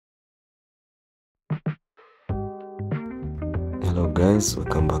Hello guys,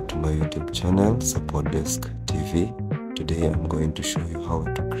 welcome back to my YouTube channel, Support Desk TV. Today I'm going to show you how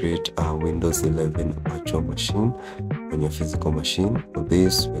to create a Windows 11 virtual machine on your physical machine. For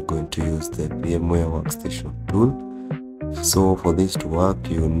this, we're going to use the VMware Workstation tool. So for this to work,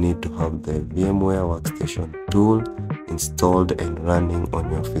 you need to have the VMware Workstation tool installed and running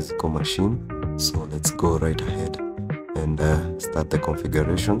on your physical machine. So let's go right ahead and start the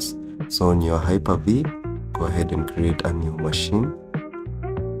configurations. So on your Hyper-V, go ahead and create a new machine.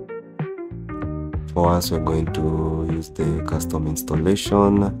 For us, we're going to use the custom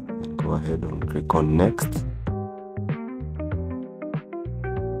installation and go ahead and click on next.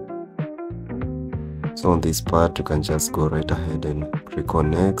 So on this part, you can just go right ahead and click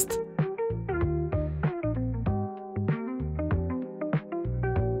on next.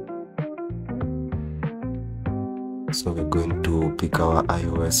 So we're going to pick our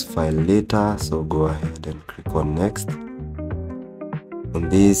iOS file later, so go ahead and click on next. On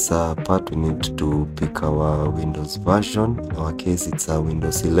this part, we need to pick our Windows version. In our case, it's a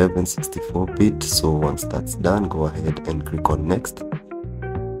Windows 11 64-bit. So once that's done, go ahead and click on next.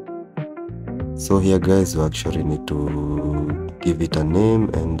 So here guys, you actually need to give it a name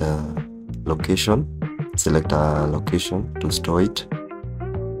and location. Select a location to store it.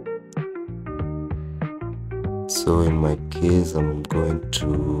 So in my case, I'm going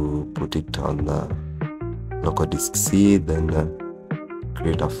to put it on the local disk C, then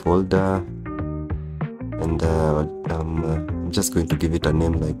create a folder, and I'm just going to give it a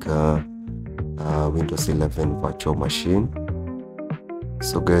name like Windows 11 virtual machine.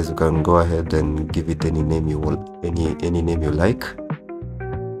 So guys, you can go ahead and give it any name you want, any name you like.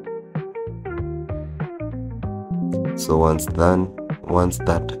 So once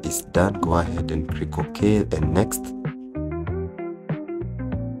that is done, go ahead and click OK and next.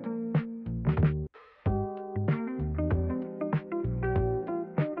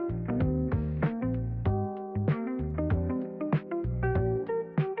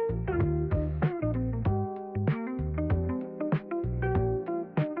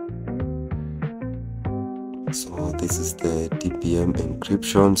 So this is the TPM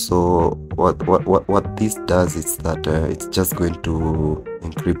encryption. So what this does is that it's just going to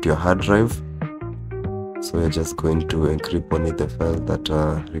encrypt your hard drive. So we're just going to encrypt only the files that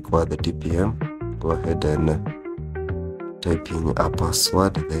require the TPM. Go ahead and type in a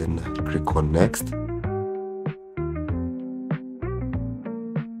password, then click on next.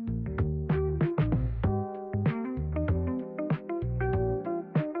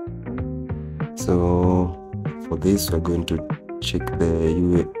 So for this, we're going to check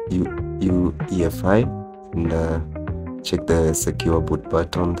the UEFI and check the secure boot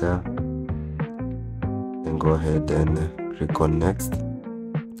button there, and go ahead and click on next.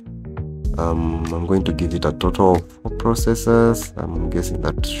 I'm going to give it a total of 4 processors. I'm guessing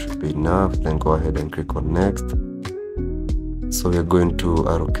that should be enough. Then go ahead and click on next. So we're going to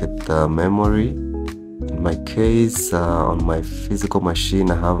allocate the memory. In my case, on my physical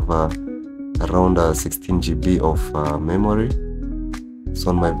machine, I have around 16 GB of memory. So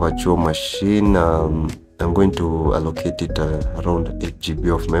on my virtual machine, I'm going to allocate it around 8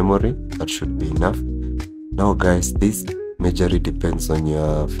 GB of memory. That should be enough. Now guys, this majorly depends on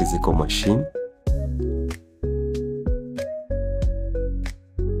your physical machine.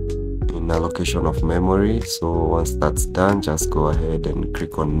 In allocation of memory, so once that's done, just go ahead and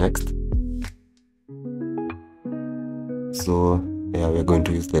click on next. So yeah, we're going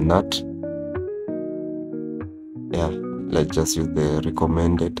to use the NAT. Yeah, let's just use the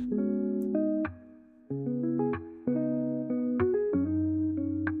recommended.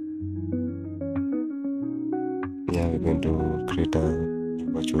 Yeah, we're going to create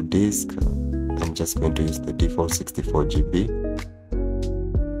a virtual disk. I'm just going to use the default 64 GB.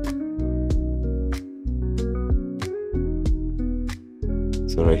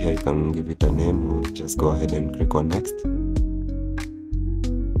 So right here you can give it a name. Just go ahead and click on next.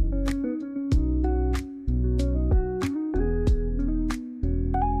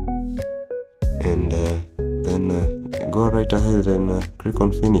 And then go right ahead and click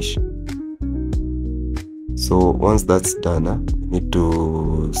on finish. So once that's done, we need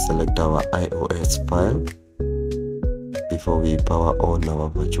to select our iOS file before we power on our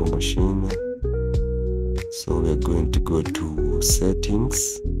virtual machine. So we're going to go to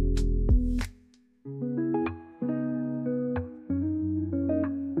settings.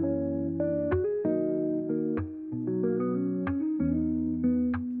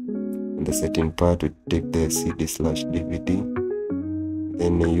 In the setting part, we take the CD/DVD,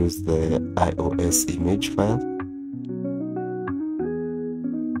 then use the iOS image file.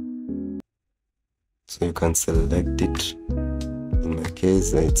 So you can select it. In my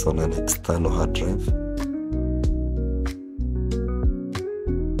case, it's on an external hard drive.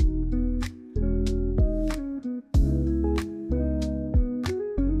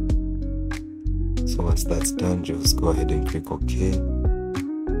 So once that's done, just go ahead and click OK.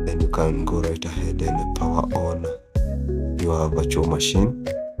 Then you can go right ahead and power on your virtual machine.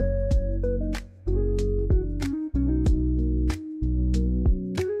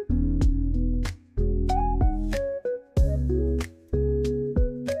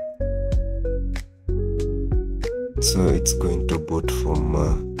 So it's going to boot from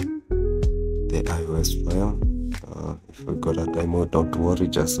the iOS file. If we got a demo, don't worry,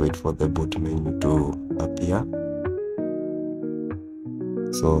 just wait for the boot menu to appear.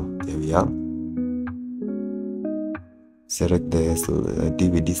 So there we are. Select the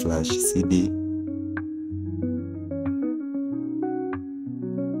DVD/CD.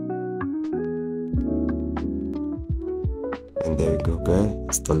 And there we go, guys.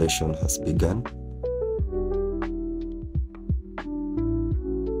 Installation has begun.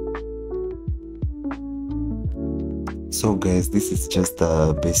 So guys, this is just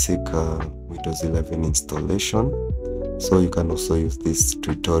a basic Windows 11 installation. So you can also use this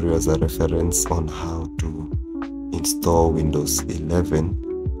tutorial as a reference on how to install Windows 11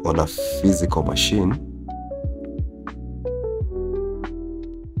 on a physical machine.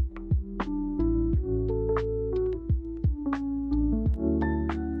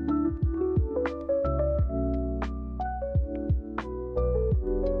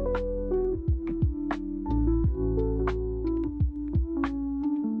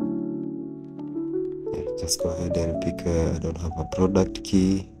 Just go ahead and pick I don't have a product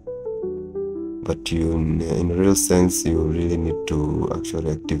key, but in real sense you really need to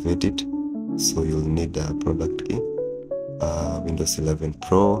actually activate it, so you'll need a product key. Windows 11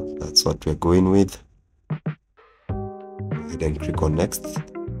 Pro, that's what we're going with. Go ahead and click on next.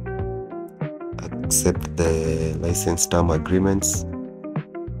 Accept the license term agreements.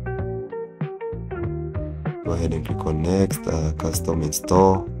 Go ahead and click on next. Custom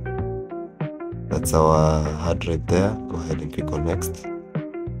install. That's our hard drive there. Go ahead and click on next.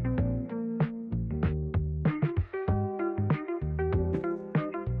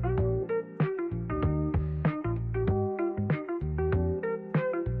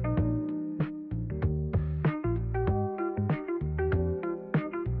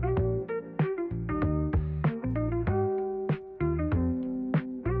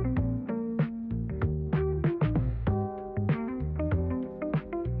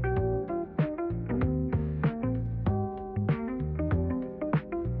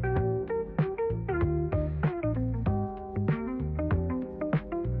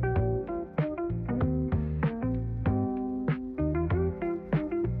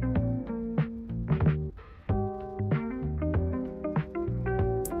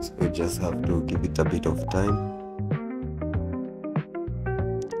 So you just have to give it a bit of time.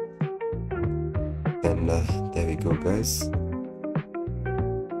 And there we go, guys.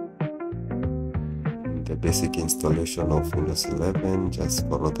 The basic installation of Windows 11, just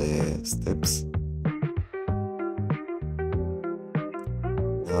follow the steps.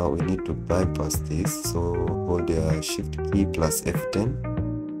 Now we need to bypass this, so hold your Shift key plus F10.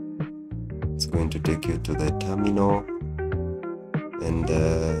 It's going to take you to the terminal, and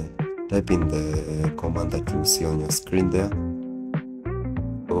type in the command that you see on your screen there,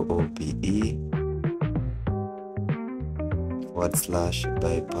 OOPE/bypass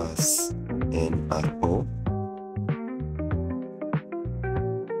NRO.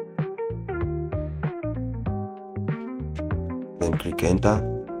 Then click enter.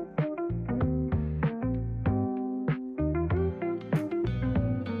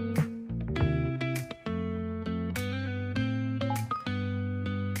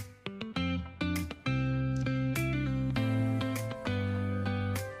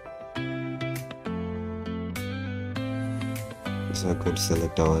 So I'm going to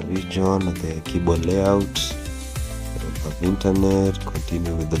select our region, the keyboard layout. I don't have internet.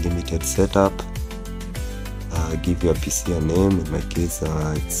 Continue with the limited setup. Give your PC a name. In my case,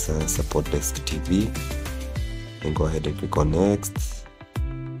 it's Support Desk TV. And go ahead and click on next.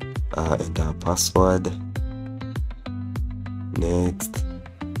 Enter a password. Next.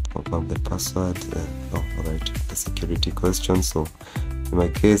 Confirm the password. Alright, the security question. So in my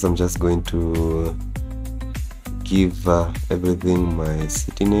case, I'm just going to give everything my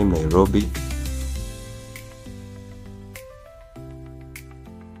city name, Nairobi.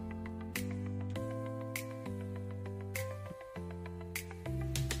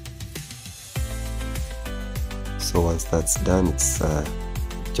 So once that's done, it's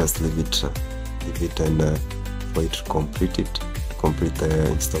just leave it give it and for it to complete the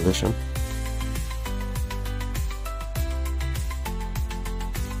installation.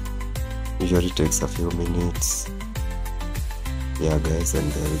 Usually takes a few minutes. Yeah guys,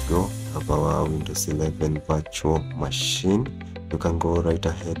 and there we go, have our Windows 11 virtual machine. You can go right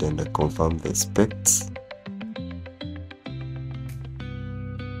ahead and confirm the specs.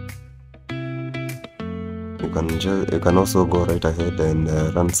 You can also go right ahead and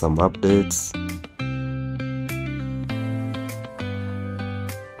run some updates.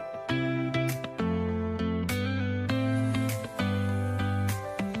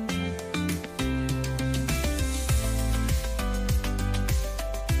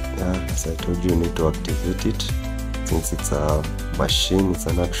 As I told you, need to activate it since it's a machine, it's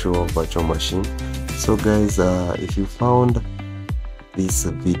an actual virtual machine. So guys, if you found this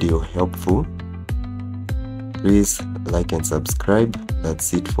video helpful, please like and subscribe.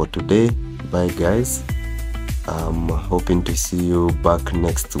 That's it for today. Bye guys. I'm hoping to see you back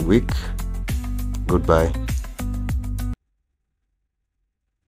next week. Goodbye.